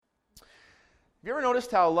Have you ever noticed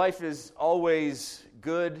how life is always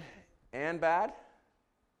good and bad?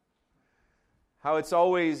 How it's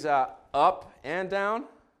always up and down?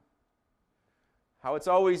 How it's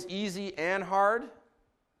always easy and hard?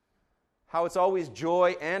 How it's always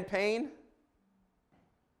joy and pain?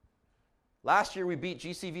 Last year we beat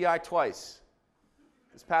GCVI twice.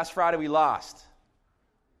 This past Friday we lost.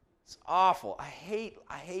 It's awful. I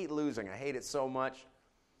hate losing. I hate it so much.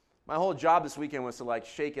 My whole job this weekend was to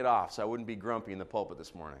shake it off so I wouldn't be grumpy in the pulpit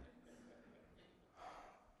this morning.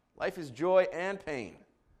 Life is joy and pain.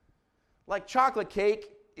 Like chocolate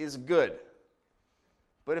cake is good.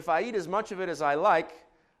 But if I eat as much of it as I like,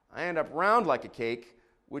 I end up round like a cake,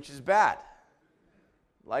 which is bad.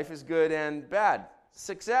 Life is good and bad.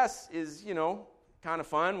 Success is, kind of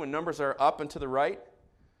fun when numbers are up and to the right. Do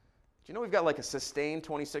you know we've got a sustained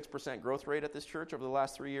 26% growth rate at this church over the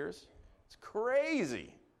last 3 years? It's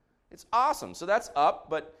crazy. It's awesome. So that's up,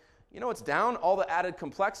 but it's down, all the added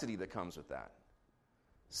complexity that comes with that.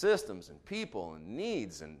 Systems and people and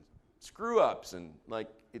needs and screw-ups and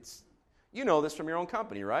it's, this from your own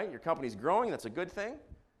company, right? Your company's growing, that's a good thing.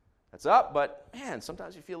 That's up, but man,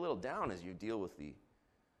 sometimes you feel a little down as you deal with the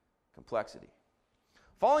complexity.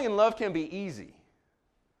 Falling in love can be easy.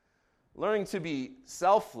 Learning to be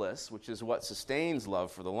selfless, which is what sustains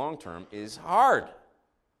love for the long term, is hard.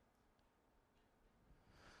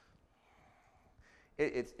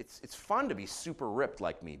 It's fun to be super ripped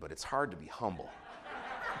like me, but it's hard to be humble.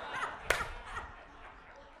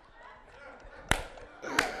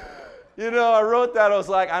 I wrote that. I was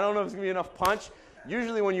like, I don't know if it's going to be enough punch.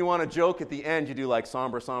 Usually when you want to joke at the end, you do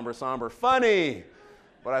somber, somber, somber, funny.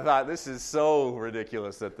 But I thought, this is so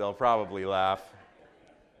ridiculous that they'll probably laugh.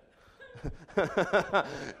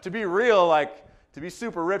 To be real, to be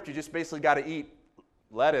super ripped, you just basically got to eat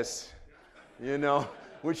lettuce,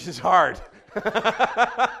 which is hard.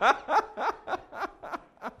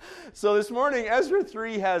 So this morning, Ezra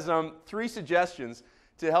 3 has 3 suggestions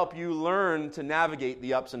to help you learn to navigate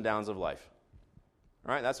the ups and downs of life.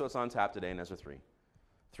 All right, that's what's on tap today in Ezra 3.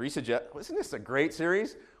 3 suggestions. Isn't this a great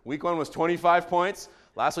series? Week 1 was 25 points.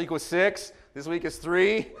 Last week was 6. This week is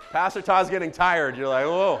 3. Pastor Todd's getting tired. You're like,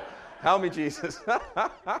 whoa, help me, Jesus.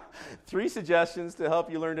 3 suggestions to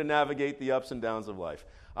help you learn to navigate the ups and downs of life.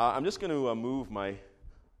 I'm just going to move my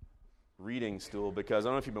reading stool because I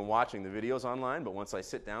don't know if you've been watching the videos online, but once I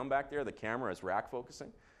sit down back there, the camera is rack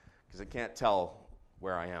focusing because it can't tell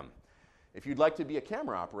where I am. If you'd like to be a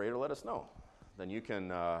camera operator, let us know. Then you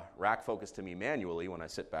can rack focus to me manually when I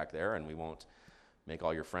sit back there, and we won't make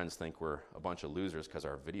all your friends think we're a bunch of losers because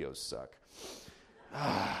our videos suck.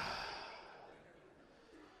 At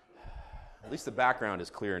least the background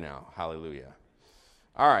is clear now. Hallelujah.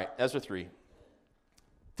 All right, Ezra 3.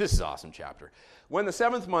 This is an awesome chapter. When the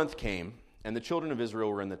 7th month came, and the children of Israel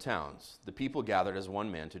were in the towns, the people gathered as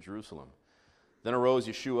one man to Jerusalem. Then arose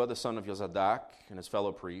Yeshua, the son of Yozadak, and his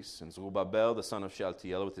fellow priests, and Zerubbabel, the son of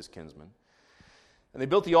Shealtiel, with his kinsmen. And they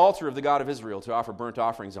built the altar of the God of Israel to offer burnt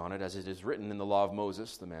offerings on it, as it is written in the law of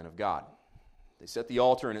Moses, the man of God. They set the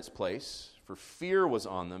altar in its place, for fear was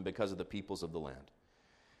on them because of the peoples of the land.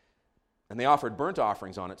 And they offered burnt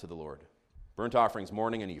offerings on it to the Lord, burnt offerings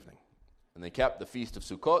morning and evening. And they kept the feast of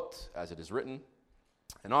Sukkot, as it is written,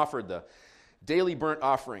 and offered the daily burnt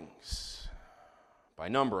offerings by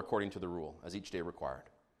number according to the rule, as each day required.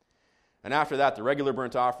 And after that, the regular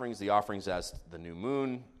burnt offerings, the offerings as the new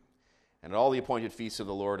moon, and all the appointed feasts of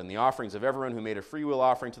the Lord, and the offerings of everyone who made a freewill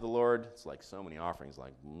offering to the Lord. It's like so many offerings, All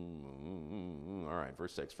right,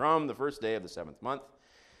 verse 6. From the first day of the 7th month,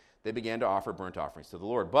 they began to offer burnt offerings to the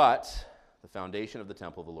Lord, but the foundation of the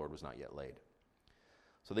temple of the Lord was not yet laid.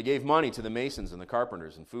 So they gave money to the masons and the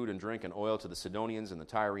carpenters, and food and drink and oil to the Sidonians and the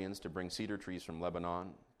Tyrians to bring cedar trees from Lebanon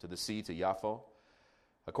to the sea to Yaffo,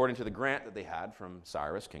 according to the grant that they had from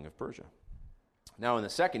Cyrus, king of Persia. Now in the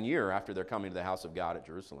 2nd year after their coming to the house of God at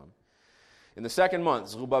Jerusalem, in the 2nd month,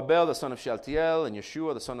 Zerubbabel, the son of Shealtiel, and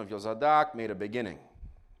Yeshua, the son of Yozadak, made a beginning,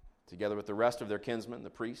 together with the rest of their kinsmen,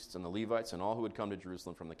 the priests and the Levites, and all who had come to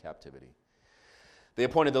Jerusalem from the captivity. They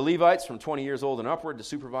appointed the Levites from 20 years old and upward to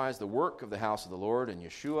supervise the work of the house of the Lord, and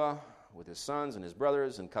Yeshua, with his sons and his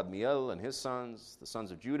brothers, and Kadmiel and his sons, the sons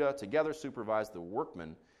of Judah, together supervised the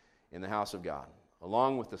workmen in the house of God,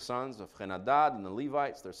 along with the sons of Henadad and the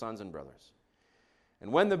Levites, their sons and brothers.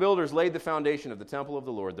 And when the builders laid the foundation of the temple of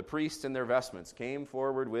the Lord, the priests in their vestments came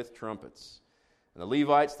forward with trumpets, and the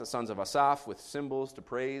Levites, the sons of Asaph, with cymbals to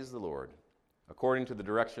praise the Lord, according to the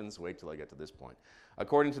directions, wait till I get to this point,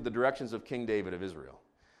 according to the directions of King David of Israel.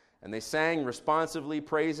 And they sang responsively,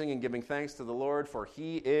 praising and giving thanks to the Lord, for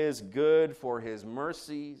he is good, for his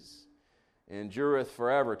mercies endureth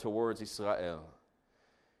forever towards Israel.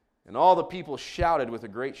 And all the people shouted with a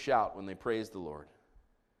great shout when they praised the Lord.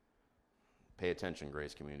 Pay attention,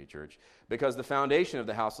 Grace Community Church. Because the foundation of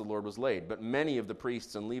the house of the Lord was laid, but many of the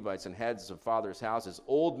priests and Levites and heads of fathers' houses,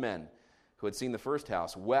 old men who had seen the first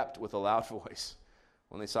house, wept with a loud voice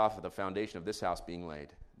when they saw the foundation of this house being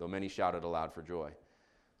laid, though many shouted aloud for joy.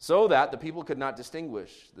 So that the people could not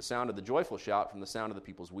distinguish the sound of the joyful shout from the sound of the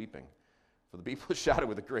people's weeping. For the people shouted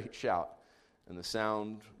with a great shout, and the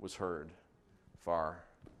sound was heard far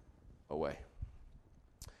away.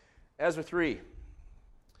 Ezra 3.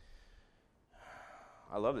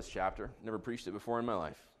 I love this chapter. Never preached it before in my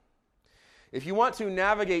life. If you want to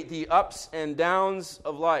navigate the ups and downs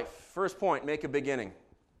of life, first point, make a beginning.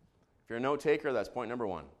 If you're a note taker, that's point number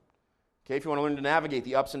 1. Okay, if you want to learn to navigate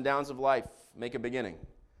the ups and downs of life, make a beginning.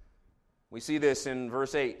 We see this in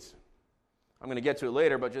verse 8. I'm going to get to it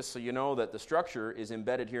later, but just so you know that the structure is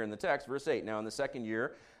embedded here in the text. Verse 8, now in the second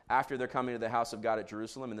year, after their coming to the house of God at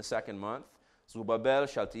Jerusalem in the second month, Zerubbabel,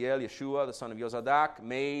 Shealtiel, Yeshua, the son of Yozadak,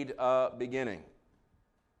 made a beginning.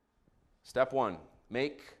 Step 1,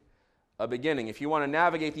 make a beginning. If you want to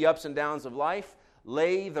navigate the ups and downs of life,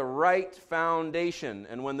 lay the right foundation.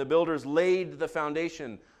 And when the builders laid the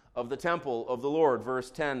foundation of the temple of the Lord,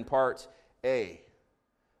 verse 10, part A,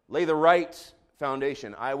 lay the right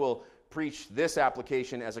foundation. I will preach this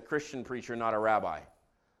application as a Christian preacher, not a rabbi.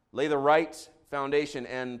 Lay the right foundation.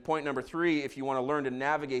 And point number 3, if you want to learn to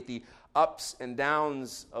navigate the ups and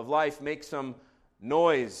downs of life, make some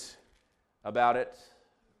noise about it.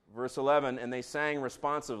 Verse 11, and they sang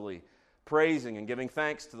responsively, praising and giving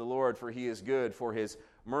thanks to the Lord, for he is good, for his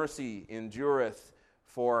mercy endureth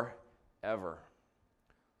forever.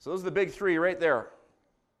 So those are the big 3 right there.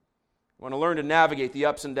 You want to learn to navigate the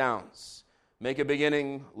ups and downs. Make a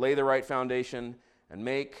beginning, lay the right foundation, and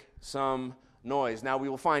make some noise. Now we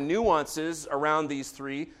will find nuances around these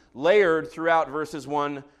 3 layered throughout verses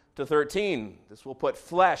 1 to 13. This will put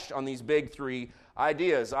flesh on these big 3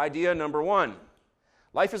 ideas. Idea number 1.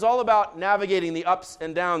 Life is all about navigating the ups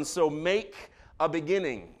and downs, so make a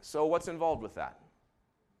beginning. So what's involved with that?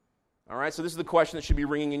 All right, so this is the question that should be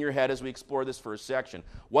ringing in your head as we explore this first section.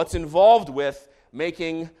 What's involved with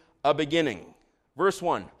making a beginning? Verse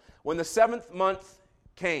 1, when the 7th month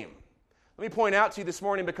came. Let me point out to you this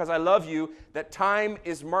morning, because I love you, that time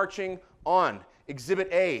is marching on. Exhibit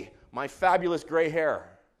A, my fabulous gray hair.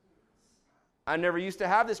 I never used to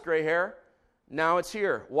have this gray hair. Now it's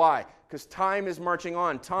here. Why? Because time is marching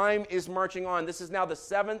on. Time is marching on. This is now the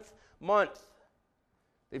 7th month.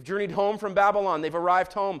 They've journeyed home from Babylon. They've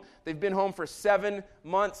arrived home. They've been home for 7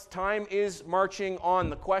 months. Time is marching on.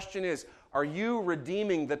 The question is, are you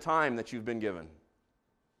redeeming the time that you've been given?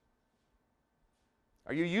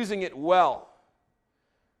 Are you using it well?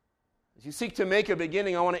 As you seek to make a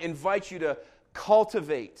beginning, I want to invite you to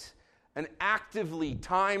cultivate an actively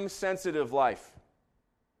time-sensitive life.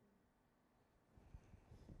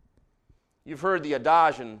 You've heard the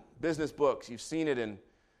adage in business books. You've seen it in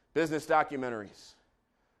business documentaries.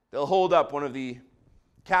 They'll hold up one of the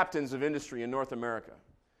captains of industry in North America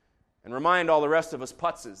and remind all the rest of us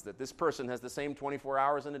putzes that this person has the same 24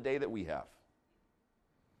 hours in a day that we have.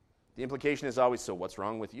 The implication is always, so what's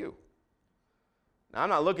wrong with you? Now, I'm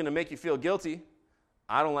not looking to make you feel guilty.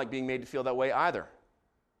 I don't like being made to feel that way either.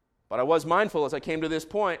 But I was mindful as I came to this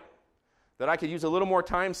point that I could use a little more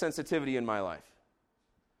time sensitivity in my life.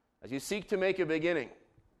 As you seek to make a beginning,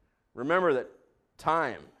 remember that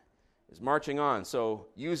time is marching on, so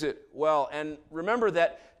use it well. And remember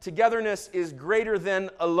that togetherness is greater than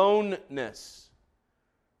aloneness.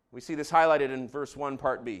 We see this highlighted in verse 1,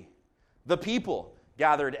 part B. The people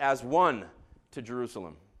gathered as one to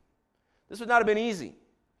Jerusalem. This would not have been easy.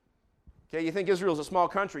 Okay, you think Israel's a small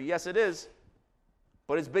country. Yes, it is.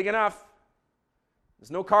 But it's big enough.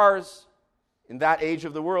 There's no cars in that age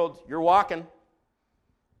of the world. You're walking.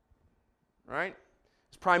 Right?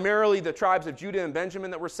 It's primarily the tribes of Judah and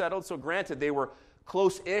Benjamin that were settled. So granted, they were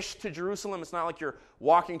close-ish to Jerusalem. It's not like you're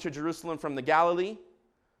walking to Jerusalem from the Galilee.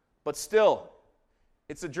 But still,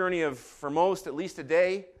 it's a journey of, for most, at least a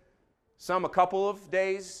day. Some a couple of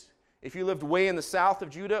days. If you lived way in the south of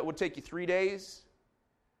Judah, it would take you 3 days.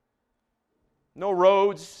 No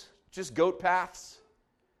roads, just goat paths.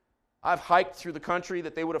 I've hiked through the country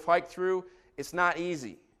that they would have hiked through. It's not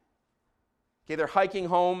easy. Okay, they're hiking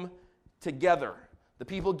home together. The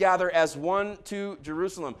people gather as one to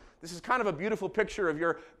Jerusalem. This is kind of a beautiful picture of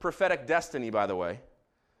your prophetic destiny, by the way.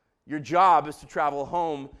 Your job is to travel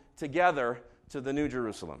home together to the New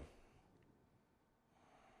Jerusalem.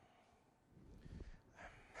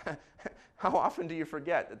 How often do you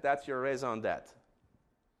forget that that's your raison d'etre?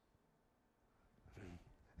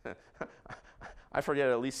 I forget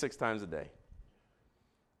it at least 6 times a day.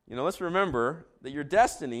 let's remember that your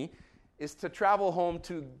destiny is to travel home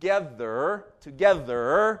together to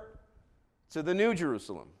the New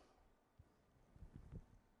Jerusalem.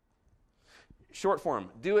 Short form,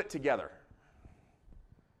 do it together.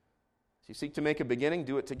 If you seek to make a beginning,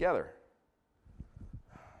 do it together.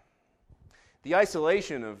 The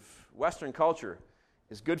isolation of Western culture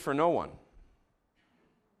is good for no one.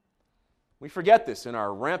 We forget this in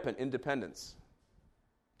our rampant independence.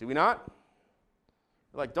 Do we not?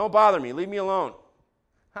 We're like, don't bother me, leave me alone.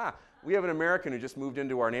 We have an American who just moved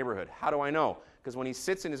into our neighborhood. How do I know? Because when he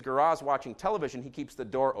sits in his garage watching television, he keeps the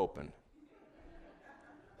door open.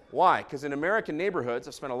 Why? Because in American neighborhoods,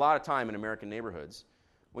 I've spent a lot of time in American neighborhoods,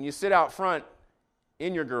 when you sit out front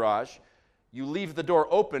in your garage, you leave the door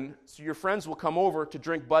open so your friends will come over to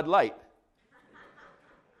drink Bud Light.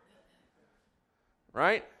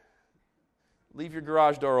 Right? Leave your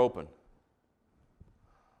garage door open.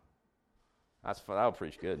 That's fun. That'll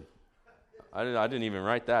preach good. I didn't even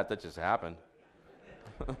write that. That just happened.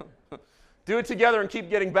 Do it together and keep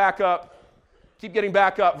getting back up. Keep getting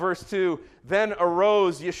back up. Verse 2. Then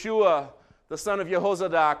arose Yeshua, the son of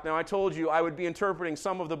Jehozadak. Now I told you I would be interpreting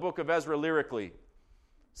some of the book of Ezra lyrically.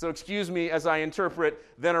 So excuse me as I interpret,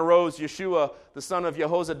 then arose Yeshua, the son of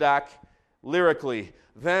Jehozadak, lyrically.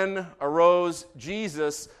 Then arose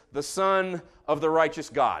Jesus, the son of the righteous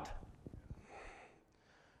God.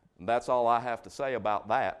 And that's all I have to say about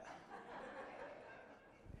that.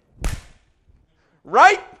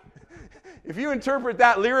 Right? If you interpret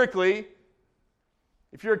that lyrically,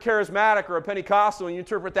 if you're a charismatic or a Pentecostal and you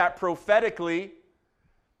interpret that prophetically,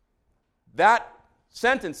 that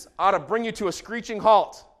sentence ought to bring you to a screeching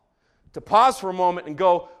halt, to pause for a moment and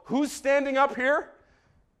go, who's standing up here?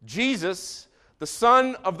 Jesus, the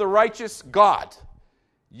Son of the righteous God.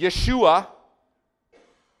 Yeshua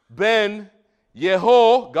ben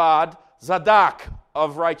Yeho, God, Zadak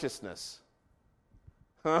of righteousness.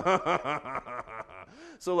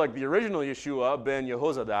 So like the original Yeshua ben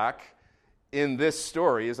Yehozadak in this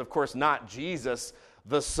story is of course not Jesus,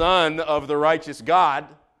 the Son of the righteous God,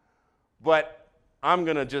 but I'm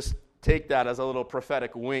going to just take that as a little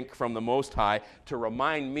prophetic wink from the Most High to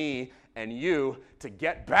remind me and you to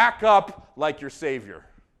get back up like your Savior.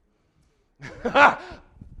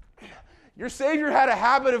 Your Savior had a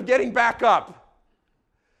habit of getting back up.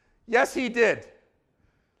 Yes, he did.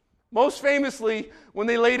 Most famously, when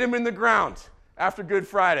they laid him in the ground after Good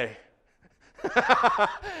Friday.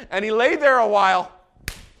 And he laid there a while,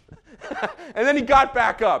 and then he got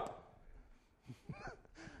back up.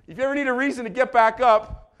 If you ever need a reason to get back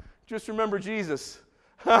up, just remember Jesus,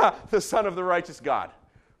 the Son of the righteous God,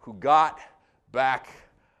 who got back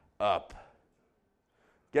up.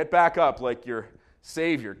 Get back up like your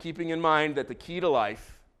Savior, keeping in mind that the key to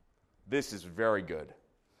life, this is very good.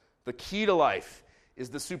 The key to life is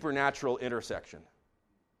the supernatural intersection.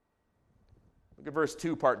 Look at verse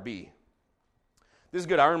 2, part B. This is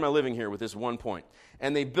good. I earned my living here with this one point.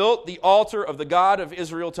 And they built the altar of the God of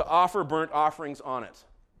Israel to offer burnt offerings on it.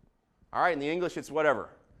 All right, in the English, it's whatever.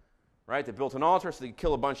 Right? They built an altar so they could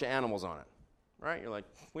kill a bunch of animals on it. Right? You're like,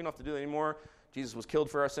 we don't have to do that anymore. Jesus was killed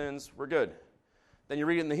for our sins. We're good. Then you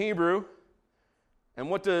read it in the Hebrew. And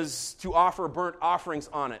what does to offer burnt offerings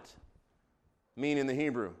on it mean in the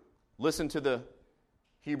Hebrew? Listen to the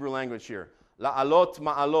Hebrew language here. La'alot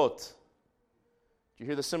ma'alot. Do you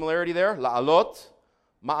hear the similarity there? La'alot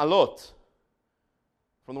ma'alot.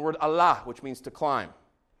 From the word Allah, which means to climb,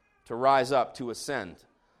 to rise up, to ascend.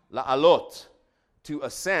 La'alot, to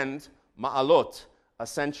ascend, ma'alot,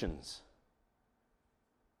 ascensions.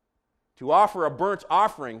 To offer a burnt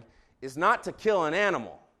offering is not to kill an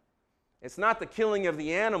animal. It's not the killing of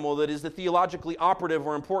the animal that is the theologically operative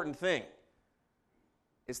or important thing.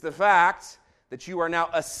 It's the fact that you are now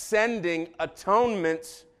ascending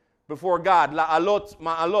atonement before God. La'alot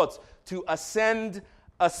ma'alot, to ascend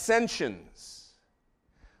ascensions.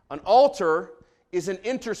 An altar is an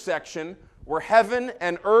intersection where heaven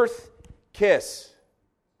and earth kiss.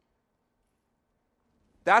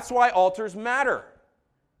 That's why altars matter.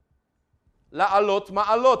 La'alot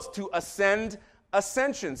ma'alot, to ascend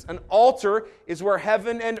ascensions. An altar is where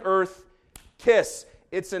heaven and earth kiss.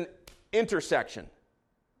 It's an intersection.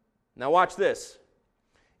 Now watch this.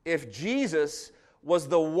 If Jesus was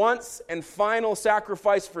the once and final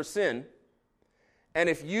sacrifice for sin, and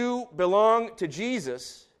if you belong to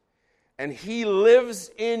Jesus, and he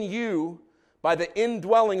lives in you by the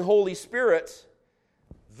indwelling Holy Spirit,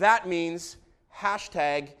 that means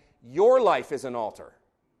hashtag your life is an altar.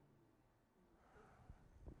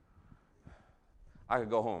 I could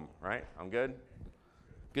go home, right? I'm good?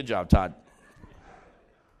 Good job, Todd.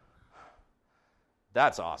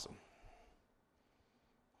 That's awesome.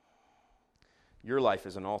 Your life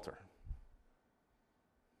is an altar.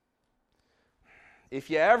 If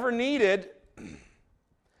you ever needed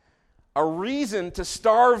a reason to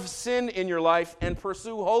starve sin in your life and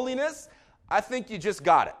pursue holiness, I think you just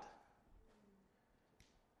got it.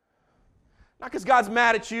 Not because God's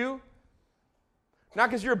mad at you, not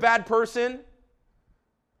because you're a bad person,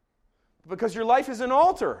 but because your life is an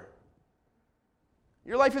altar.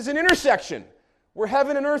 Your life is an intersection where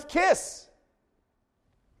heaven and earth kiss.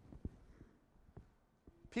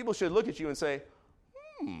 People should look at you and say,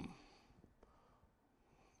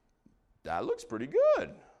 that looks pretty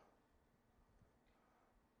good.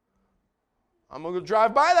 I'm going to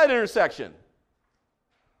drive by that intersection.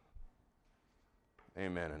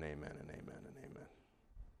 Amen and amen and amen and amen.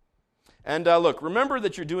 And look, remember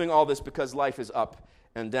that you're doing all this because life is up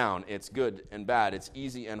and down. It's good and bad. It's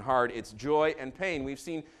easy and hard. It's joy and pain. We've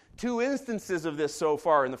seen 2 instances of this so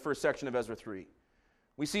far in the first section of Ezra 3.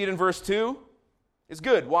 We see it in verse 2. It's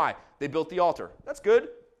good. Why? They built the altar. That's good.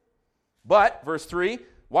 But, verse 3,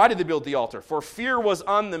 why did they build the altar? For fear was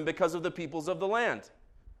on them because of the peoples of the land.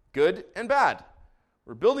 Good and bad.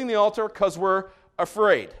 We're building the altar because we're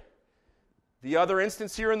afraid. The other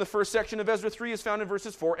instance here in the first section of Ezra 3 is found in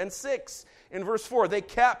verses 4 and 6. In verse 4, they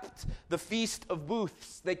kept the Feast of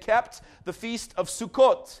Booths. They kept the Feast of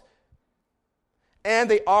Sukkot. And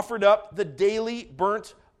they offered up the daily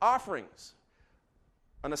burnt offerings.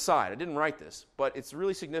 An aside, I didn't write this, but it's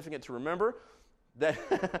really significant to remember that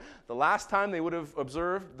the last time they would have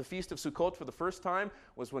observed the Feast of Sukkot for the first time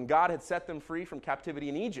was when God had set them free from captivity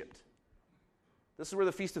in Egypt. This is where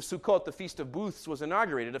the Feast of Sukkot, the Feast of Booths, was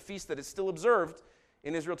inaugurated, a feast that is still observed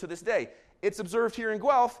in Israel to this day. It's observed here in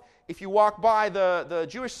Guelph if you walk by the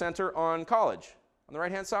Jewish Center on College. On the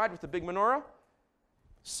right-hand side with the big menorah.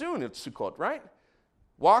 Soon it's Sukkot, right?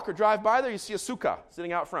 Walk or drive by there, you see a sukkah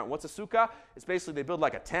sitting out front. What's a sukkah? It's basically they build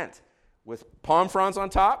like a tent with palm fronds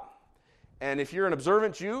on top. And if you're an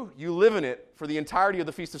observant Jew, you live in it for the entirety of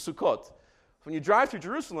the Feast of Sukkot. When you drive through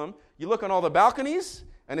Jerusalem, you look on all the balconies,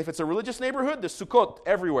 and if it's a religious neighborhood, there's Sukkot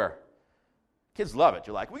everywhere. Kids love it.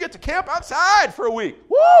 You're like, we get to camp outside for a week.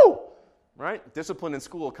 Woo! Right? Discipline in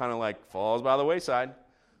school kind of like falls by the wayside.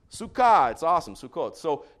 Sukkah, it's awesome, Sukkot.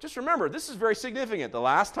 So just remember, this is very significant. The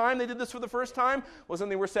last time they did this for the first time was when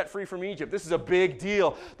they were set free from Egypt. This is a big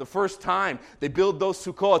deal. The first time they build those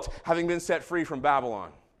Sukkot having been set free from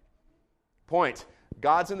Babylon. Point,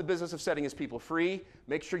 God's in the business of setting his people free.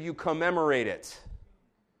 Make sure you commemorate it.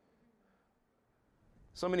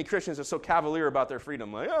 So many Christians are so cavalier about their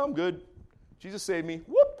freedom. Like, oh, I'm good. Jesus saved me.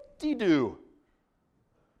 Whoop-de-doo.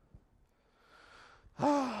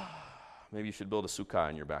 Maybe you should build a sukkah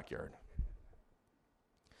in your backyard.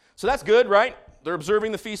 So that's good, right? They're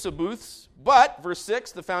observing the Feast of Booths. But, verse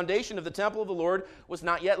 6, the foundation of the temple of the Lord was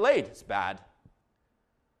not yet laid. It's bad.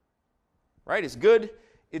 Right? It's good.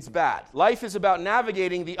 It's bad. Life is about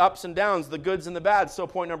navigating the ups and downs, the goods and the bads. So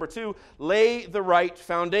point number 2, lay the right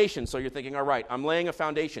foundation. So you're thinking, all right, I'm laying a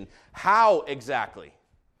foundation. How exactly?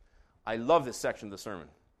 I love this section of the sermon.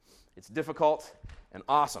 It's difficult and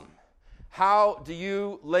awesome. How do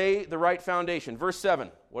you lay the right foundation? Verse 7,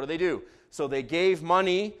 what do? So they gave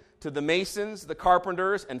money to the masons, the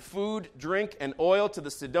carpenters, and food, drink, and oil to the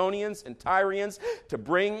Sidonians and Tyrians to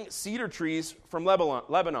bring cedar trees from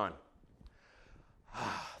Lebanon.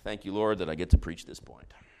 Thank you, Lord, that I get to preach this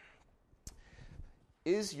point.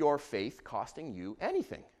 Is your faith costing you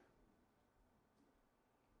anything?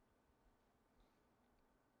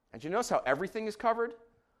 And you notice how everything is covered?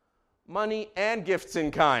 Money and gifts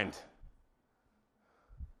in kind.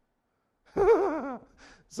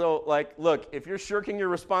 So, look, if you're shirking your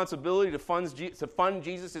responsibility to fund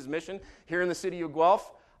Jesus' mission here in the city of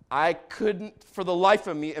Guelph, I couldn't, for the life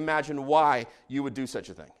of me, imagine why you would do such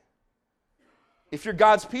a thing. If you're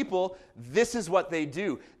God's people, this is what they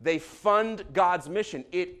do. They fund God's mission.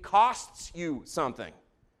 It costs you something.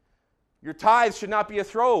 Your tithes should not be a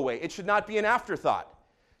throwaway. It should not be an afterthought.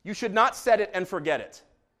 You should not set it and forget it.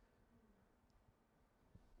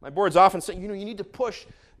 My board's often saying, you need to push,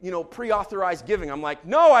 pre-authorized giving. I'm like,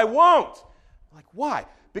 no, I won't. I'm like, why?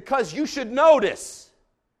 Because you should notice.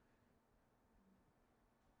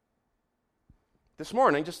 This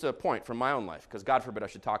morning, just a point from my own life, because God forbid I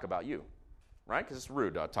should talk about you. Right? Because it's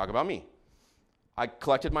rude to talk about me. I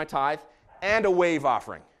collected my tithe and a wave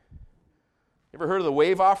offering. You ever heard of the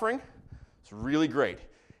wave offering? It's really great.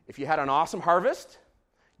 If you had an awesome harvest,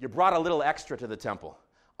 you brought a little extra to the temple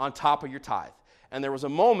on top of your tithe. And there was a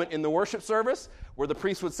moment in the worship service where the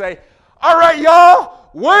priest would say, all right, y'all,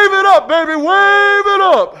 wave it up, baby, wave it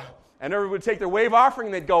up. And everyone would take their wave offering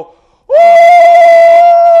and they'd go, woo!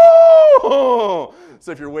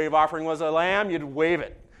 So if your wave offering was a lamb, you'd wave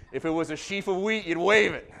it. If it was a sheaf of wheat, you'd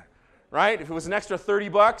wave it, right? If it was an extra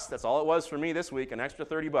 $30, that's all it was for me this week, an extra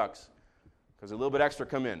 $30, because a little bit extra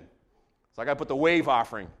come in. It's like I put the wave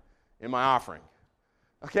offering in my offering,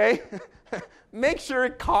 okay? Make sure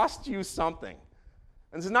it costs you something.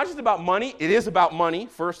 And this is not just about money. It is about money,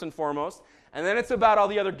 first and foremost. And then it's about all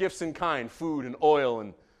the other gifts in kind, food and oil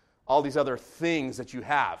and all these other things that you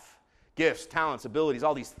have. Gifts, talents, abilities,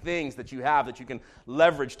 all these things that you have that you can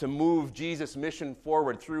leverage to move Jesus' mission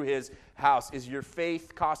forward through his house. Is your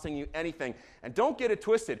faith costing you anything? And don't get it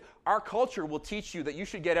twisted. Our culture will teach you that you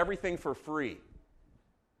should get everything for free.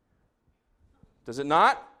 Does it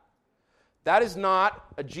not? That is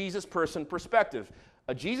not a Jesus person perspective.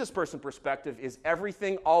 A Jesus person perspective is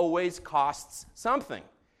everything always costs something.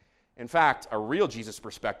 In fact, a real Jesus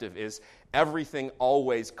perspective is everything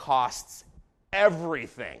always costs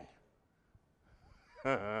everything.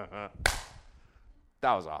 That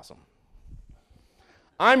was awesome.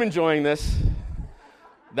 I'm enjoying this.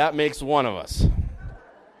 That makes one of us.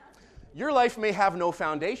 Your life may have no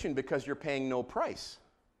foundation because you're paying no price.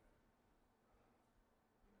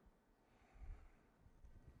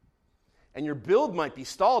 And your build might be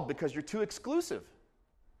stalled because you're too exclusive.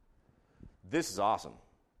 This is awesome.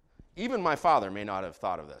 Even my father may not have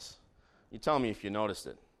thought of this. You tell me if you noticed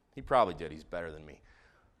it. He probably did. He's better than me.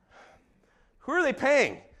 Who are they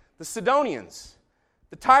paying? The Sidonians,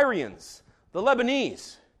 the Tyrians, the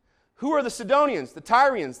Lebanese. Who are the Sidonians, the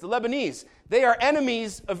Tyrians, the Lebanese? They are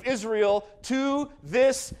enemies of Israel to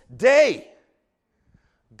this day.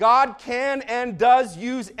 God can and does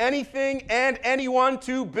use anything and anyone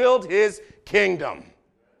to build his kingdom.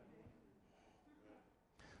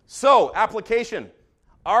 So, application.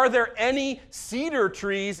 Are there any cedar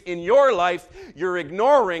trees in your life you're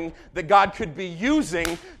ignoring that God could be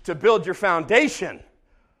using to build your foundation?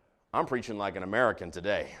 I'm preaching like an American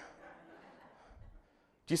today.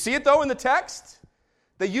 Do you see it, though, in the text?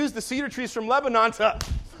 They used the cedar trees from Lebanon to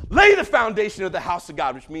lay the foundation of the house of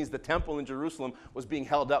God, which means the temple in Jerusalem was being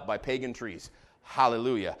held up by pagan trees.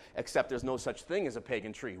 Hallelujah. Except there's no such thing as a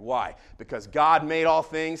pagan tree. Why? Because God made all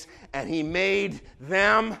things, and he made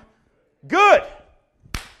them good.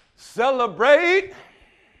 Celebrate.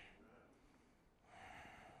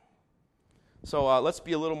 So let's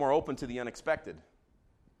be a little more open to the unexpected.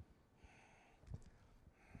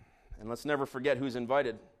 And let's never forget who's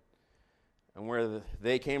invited and where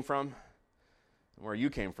they came from and where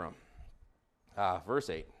you came from.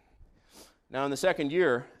 Verse 8. Now in the second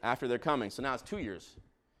year after their coming, so now it's 2 years,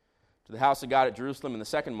 to the house of God at Jerusalem in the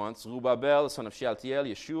second month, Zerubbabel, the son of Shealtiel,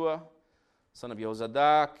 Yeshua, son of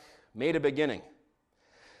Jehozadak, made a beginning,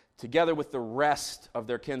 together with the rest of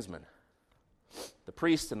their kinsmen, the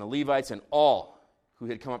priests and the Levites and all who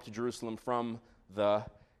had come up to Jerusalem from the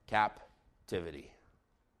captivity.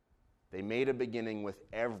 They made a beginning with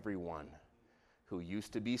everyone who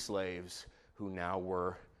used to be slaves, who now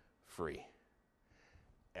were free.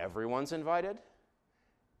 Everyone's invited,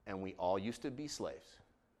 and we all used to be slaves.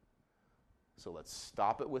 So let's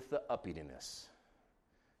stop it with the uppityness.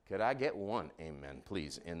 Could I get one amen,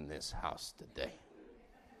 please, in this house today?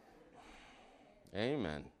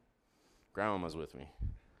 Amen. Grandma's with me.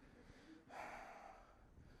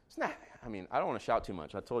 It's not, I don't want to shout too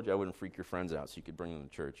much. I told you I wouldn't freak your friends out so you could bring them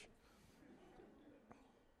to church.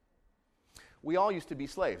 We all used to be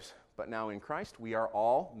slaves, but now in Christ we are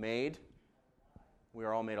all made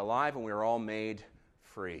alive, and we are all made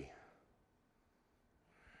free.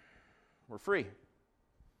 We're free.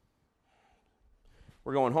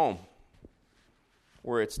 We're going home,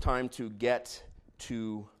 where it's time to get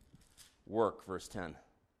to work, verse 10.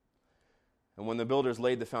 And when the builders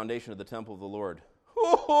laid the foundation of the temple of the Lord,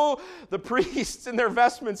 the priests in their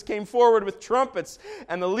vestments came forward with trumpets,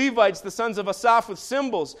 and the Levites, the sons of Asaph, with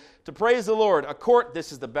cymbals to praise the Lord.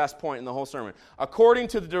 This is the best point in the whole sermon. According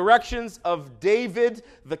to the directions of David,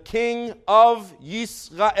 the king of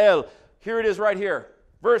Yisrael. Here it is right here.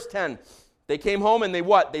 Verse 10. They came home and they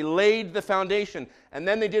what? They laid the foundation. And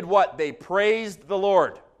then they did what? They praised the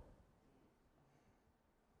Lord.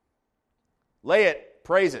 Lay it,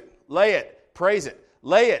 praise it. Lay it, praise it.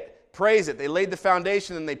 Lay it, praise it. They laid the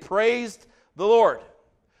foundation and they praised the Lord.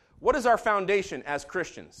 What is our foundation as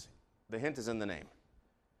Christians? The hint is in the name.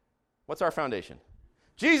 What's our foundation?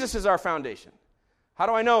 Jesus is our foundation. How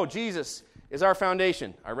do I know Jesus is our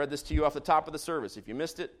foundation? I read this to you off the top of the service. If you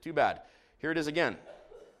missed it, too bad. Here it is again.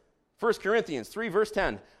 1 Corinthians 3, verse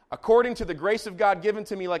 10. According to the grace of God given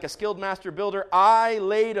to me like a skilled master builder, I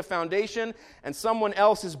laid a foundation, and someone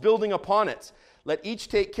else is building upon it. Let each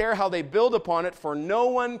take care how they build upon it, for no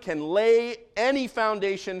one can lay any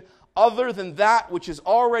foundation other than that which is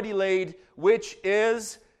already laid, which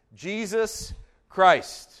is Jesus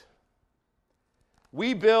Christ.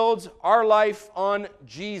 We build our life on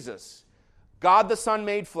Jesus, God the Son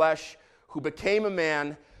made flesh, who became a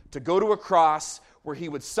man to go to a cross where he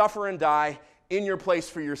would suffer and die in your place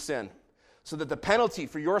for your sin, so that the penalty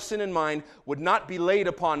for your sin and mine would not be laid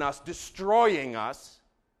upon us, destroying us,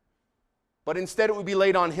 but instead it would be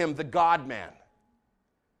laid on him, the God-man,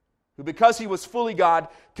 who because he was fully God,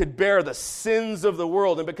 could bear the sins of the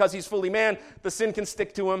world, and because he's fully man, the sin can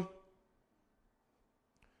stick to him.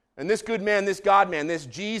 And this good man, this God-man, this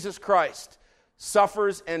Jesus Christ,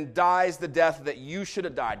 suffers and dies the death that you should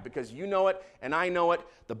have died, because you know it and I know it.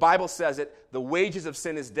 The Bible says it. The wages of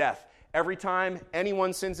sin is death. Every time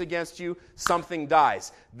anyone sins against you, something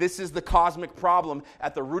dies. This is the cosmic problem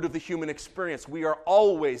at the root of the human experience. We are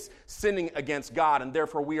always sinning against God, and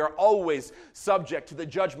therefore we are always subject to the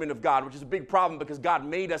judgment of God, which is a big problem because God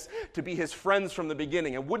made us to be his friends from the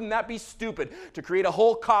beginning. And wouldn't that be stupid to create a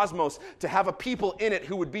whole cosmos, to have a people in it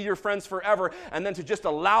who would be your friends forever, and then to just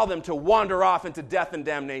allow them to wander off into death and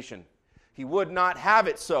damnation? He would not have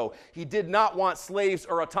it so. He did not want slaves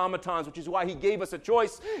or automatons, which is why he gave us a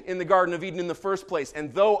choice in the Garden of Eden in the first place.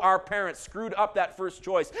 And though our parents screwed up that first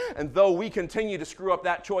choice, and though we continue to screw up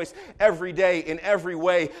that choice every day in every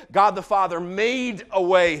way, God the Father made a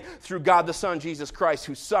way through God the Son, Jesus Christ,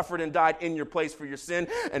 who suffered and died in your place for your sin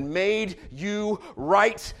and made you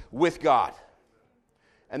right with God.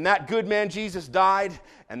 And that good man Jesus died,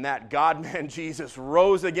 and that God-man Jesus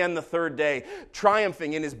rose again the third day,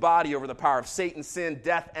 triumphing in his body over the power of Satan, sin,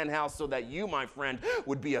 death, and hell, so that you, my friend,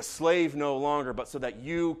 would be a slave no longer, but so that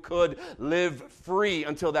you could live free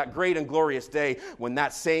until that great and glorious day when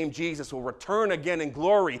that same Jesus will return again in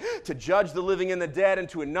glory to judge the living and the dead and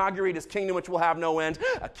to inaugurate his kingdom, which will have no end,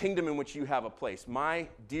 a kingdom in which you have a place. My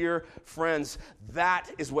dear friends, that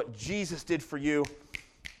is what Jesus did for you.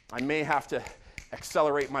 I may have to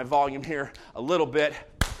accelerate my volume here a little bit.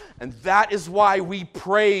 And that is why we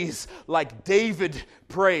praise like David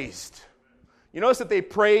praised. You notice that they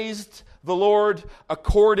praised the Lord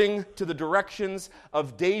according to the directions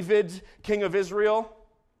of David, king of Israel.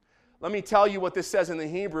 Let me tell you what this says in the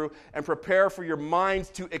Hebrew and prepare for your minds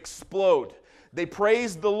to explode. They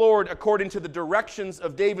praised the Lord according to the directions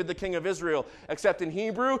of David, the king of Israel. Except in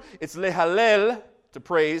Hebrew, it's lehalel, to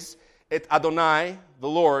praise, et Adonai, the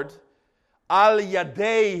Lord, al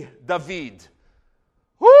yadei David.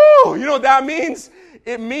 Woo! You know what that means?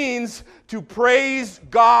 It means to praise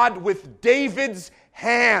God with David's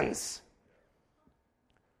hands.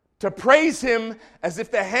 To praise him as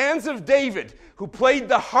if the hands of David, who played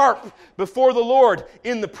the harp before the Lord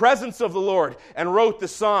in the presence of the Lord and wrote the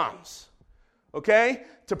Psalms. Okay?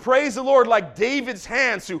 To praise the Lord like David's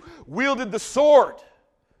hands, who wielded the sword.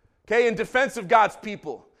 Okay? In defense of God's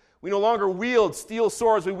people. We no longer wield steel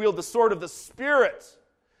swords, we wield the sword of the Spirit.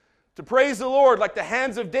 To praise the Lord like the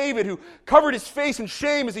hands of David, who covered his face in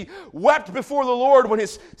shame as he wept before the Lord when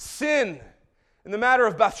his sin in the matter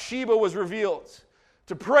of Bathsheba was revealed.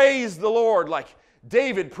 To praise the Lord like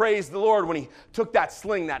David praised the Lord when he took that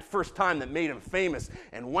sling that first time that made him famous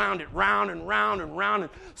and wound it round and round and round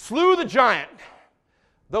and slew the giant.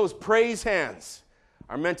 Those praise hands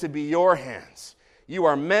are meant to be your hands. You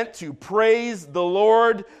are meant to praise the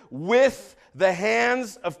Lord with the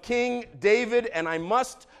hands of King David. And I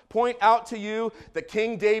must point out to you that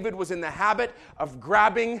King David was in the habit of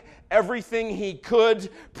grabbing everything he could.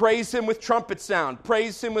 Praise him with trumpet sound.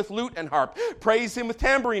 Praise him with lute and harp. Praise him with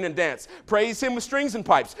tambourine and dance. Praise him with strings and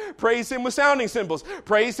pipes. Praise him with sounding cymbals.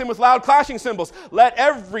 Praise him with loud clashing cymbals. Let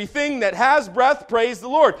everything that has breath praise the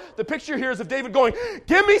Lord. The picture here is of David going,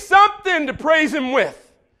 give me something to praise him with.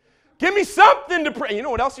 Give me something to pray. You know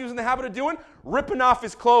what else he was in the habit of doing? Ripping off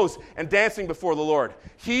his clothes and dancing before the Lord.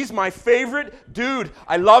 He's my favorite dude.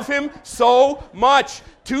 I love him so much.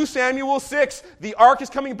 2 Samuel 6, the ark is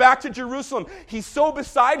coming back to Jerusalem. He's so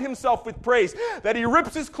beside himself with praise that he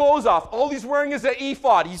rips his clothes off. All he's wearing is an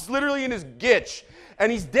ephod. He's literally in his gitch.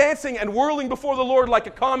 And he's dancing and whirling before the Lord like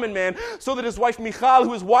a common man, so that his wife Michal,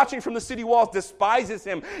 who is watching from the city walls, despises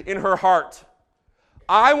him in her heart.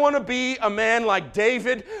 I want to be a man like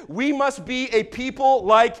David. We must be a people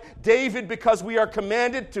like David because we are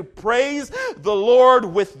commanded to praise the Lord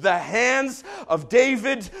with the hands of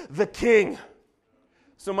David the king.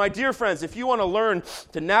 So my dear friends, if you want to learn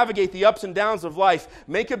to navigate the ups and downs of life,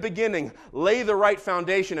 make a beginning, lay the right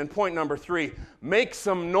foundation, and point number 3, make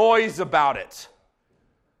some noise about it.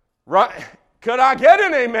 Right? Could I get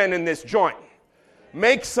an amen in this joint?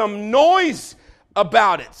 Make some noise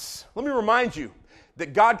about it. Let me remind you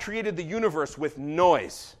that God created the universe with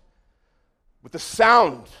noise, with the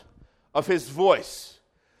sound of his voice.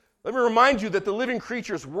 Let me remind you that the living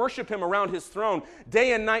creatures worship him around his throne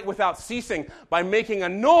day and night without ceasing by making a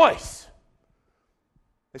noise.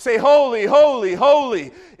 They say, holy, holy,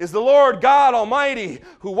 holy is the Lord God Almighty,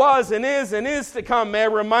 who was and is to come. May I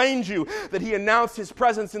remind you that he announced his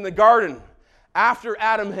presence in the garden after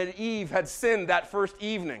Adam and Eve had sinned that first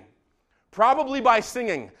evening. Probably by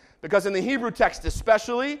singing, because in the Hebrew text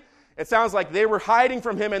especially, it sounds like they were hiding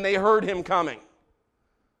from him and they heard him coming.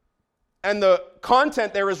 And the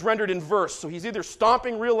content there is rendered in verse. So he's either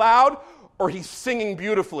stomping real loud or he's singing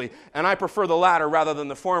beautifully. And I prefer the latter rather than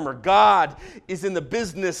the former. God is in the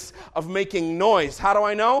business of making noise. How do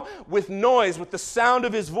I know? With noise, with the sound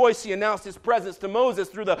of his voice, he announced his presence to Moses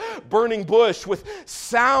through the burning bush. With the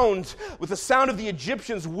sound of the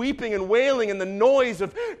Egyptians weeping and wailing and the noise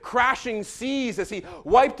of crashing seas as he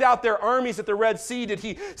wiped out their armies at the Red Sea, did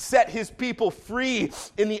he set his people free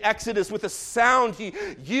in the Exodus. With a sound, he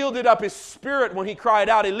yielded up his spirit when he cried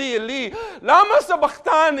out, Eli, Eli, lama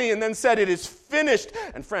sabachthani, and then said, it is finished.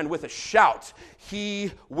 And friend, with a shout,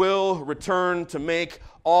 he will return to make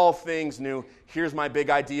all things new. Here's my big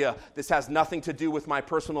idea. This has nothing to do with my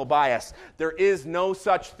personal bias. There is no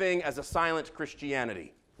such thing as a silent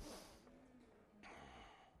Christianity.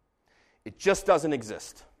 It just doesn't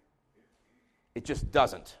exist. It just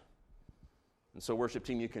doesn't. And so, worship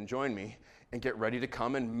team, you can join me and get ready to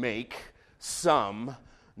come and make some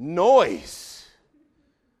noise.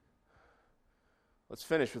 Let's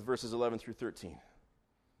finish with verses 11 through 13 and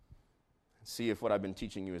see if what I've been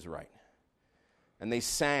teaching you is right. And they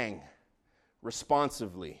sang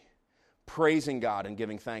responsively, praising God and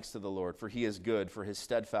giving thanks to the Lord, for he is good, for his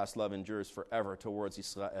steadfast love endures forever towards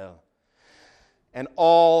Israel. And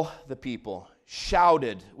all the people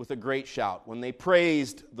shouted with a great shout when they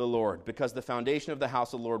praised the Lord, because the foundation of the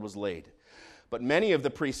house of the Lord was laid. But many of the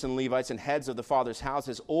priests and Levites and heads of the fathers'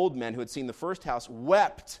 houses, old men who had seen the first house,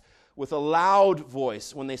 wept with a loud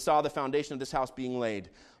voice when they saw the foundation of this house being laid,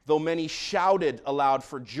 though many shouted aloud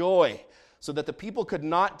for joy, so that the people could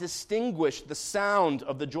not distinguish the sound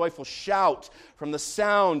of the joyful shout from the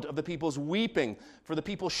sound of the people's weeping. For the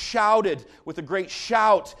people shouted with a great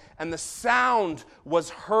shout, and the sound was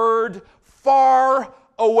heard far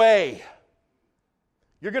away.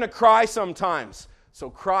 You're going to cry sometimes, so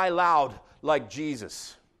cry loud like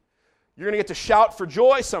Jesus. You're going to get to shout for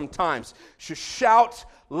joy sometimes. Shout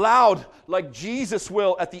loud like Jesus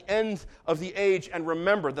will at the end of the age. And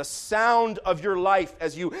remember, the sound of your life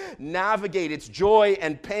as you navigate its joy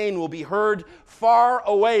and pain will be heard far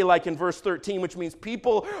away, like in verse 13, which means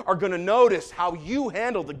people are going to notice how you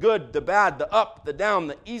handle the good, the bad, the up, the down,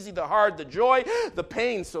 the easy, the hard, the joy, the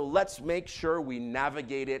pain. So let's make sure we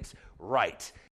navigate it right.